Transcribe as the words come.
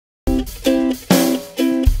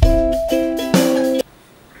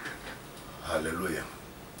Hallelujah.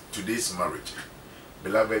 Today's marriage.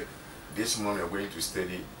 Beloved, this morning we are going to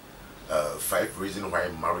study 5 reasons why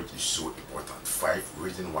marriage is so important. 5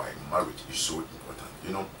 reasons why marriage is so important.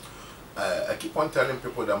 You know, I keep on telling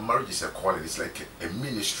people that marriage is a calling. It's like a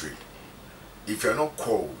ministry. If you're not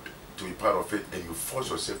called to be part of it and you force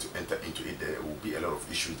yourself to enter into it, there will be a lot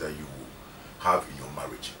of issues that you will have in your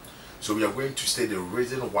marriage. So we are going to study the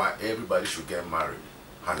reason why everybody should get married.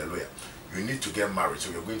 Hallelujah. You need to get married. So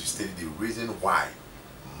we are going to study the reason why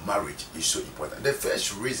marriage is so important. The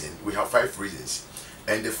first reason, we have 5 reasons.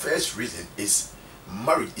 And the first reason is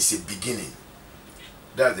marriage is a beginning.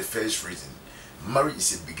 That's the first reason. Marriage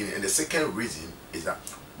is a beginning. And the second reason is that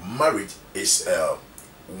marriage is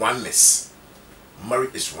oneness.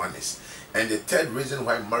 Marriage is oneness. And the third reason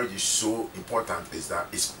why marriage is so important is that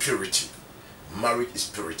it's purity. Marriage is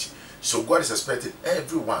purity. So God is expecting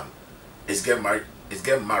everyone is get married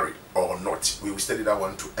or not. We will study that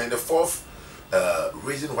one too. And the fourth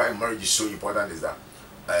reason why marriage is so important is that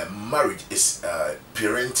marriage is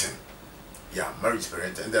parenting. Yeah, marriage is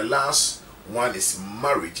parenting. And the last one is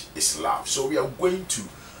marriage is love. So we are going to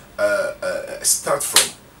start from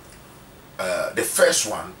the first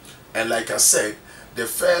one. And like I said, the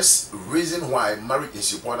first reason why marriage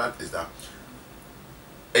is important is that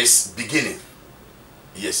it's beginning.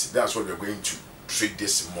 Yes, that's what we're going to treat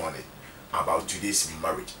this morning about today's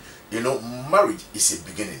marriage. You know, marriage is a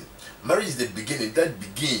beginning. Marriage is the beginning, that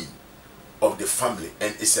begin of the family,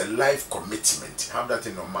 and it's a life commitment. Have that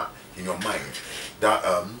in your mind. That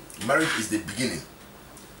marriage is the beginning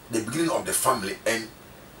of the family, and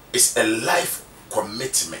it's a life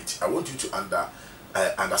commitment. I want you to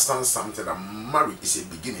understand something, that marriage is a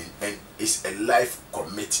beginning and it's a life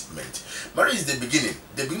commitment. Marriage is the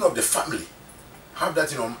beginning of the family. Have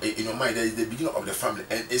that in your mind. That is the beginning of the family,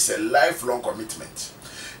 and it's a lifelong commitment.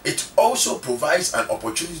 It also provides an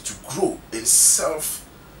opportunity to grow in self.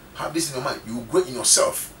 Have this in your mind. You grow in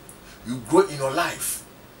yourself. You grow in your life.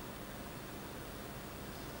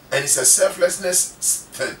 And it's a selflessness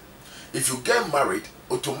thing. If you get married,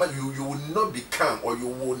 automatically you will not become, or you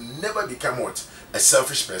will never become what? A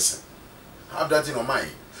selfish person. Have that in your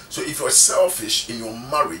mind. So if you're selfish in your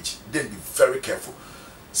marriage, then be very careful.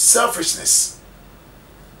 Selfishness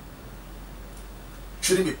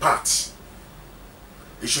shouldn't be part.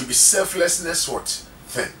 It should be selflessness what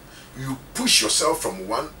thing. You push yourself from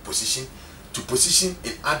one position to position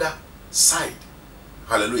in other side.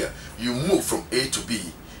 Hallelujah. You move from A to B,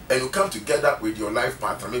 and you come together with your life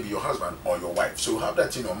partner, maybe your husband or your wife. So have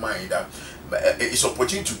that in your mind, that it's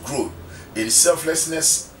opportunity to grow in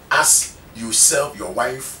selflessness as you serve your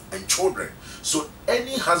wife and children. So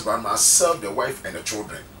any husband must serve the wife and the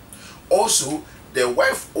children. Also, the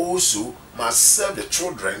wife also must serve the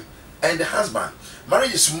children and the husband.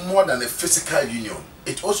 Marriage is more than a physical union.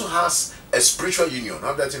 It also has a spiritual union.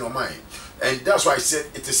 Have that in your mind. And that's why I said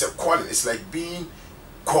it is a calling. It's like being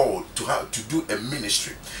called to do a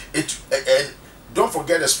ministry. And don't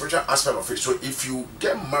forget the spiritual aspect of it. So if you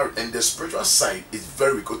get married and the spiritual side is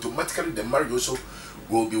very weak, automatically the marriage also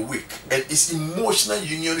will be weak. And it's emotional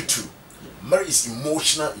union too. Marriage is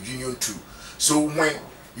emotional union too. So when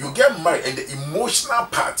you get married and the emotional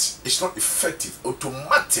part is not effective,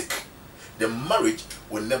 automatic, the marriage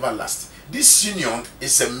will never last. This union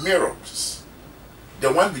is a mirror,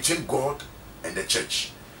 the one between God and the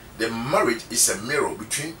church. The marriage is a mirror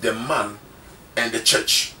between the man and the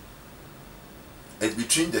church. It's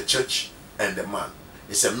between the church and the man.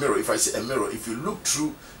 It's a mirror. If I say a mirror, if you look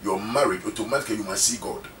through your marriage, automatically you must see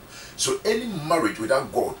God. So any marriage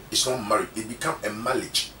without God is not marriage. It becomes a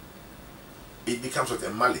marriage. It becomes what?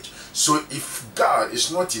 A marriage. So if God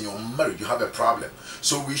is not in your marriage, you have a problem.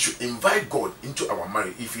 So we should invite God into our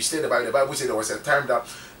marriage. If you study the Bible says there was a time that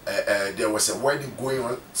there was a wedding going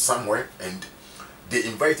on somewhere, and they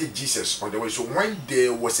invited Jesus on the way. So when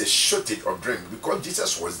there was a shortage of drink, because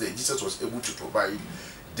Jesus was there, Jesus was able to provide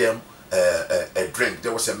them a drink.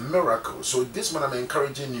 There was a miracle. So this man, I'm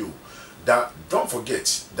encouraging you that don't forget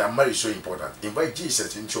that marriage is so important. Invite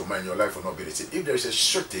Jesus into your mind, your life will not be the same. If there is a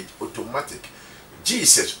shortage, automatic,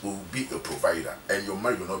 Jesus will be a provider, and your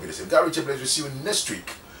marriage will not be the same. God, Richard, bless you. See you next week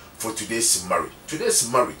for today's marriage.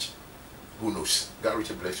 Today's marriage, who knows? God,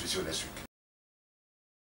 Richard, bless you. See you next week.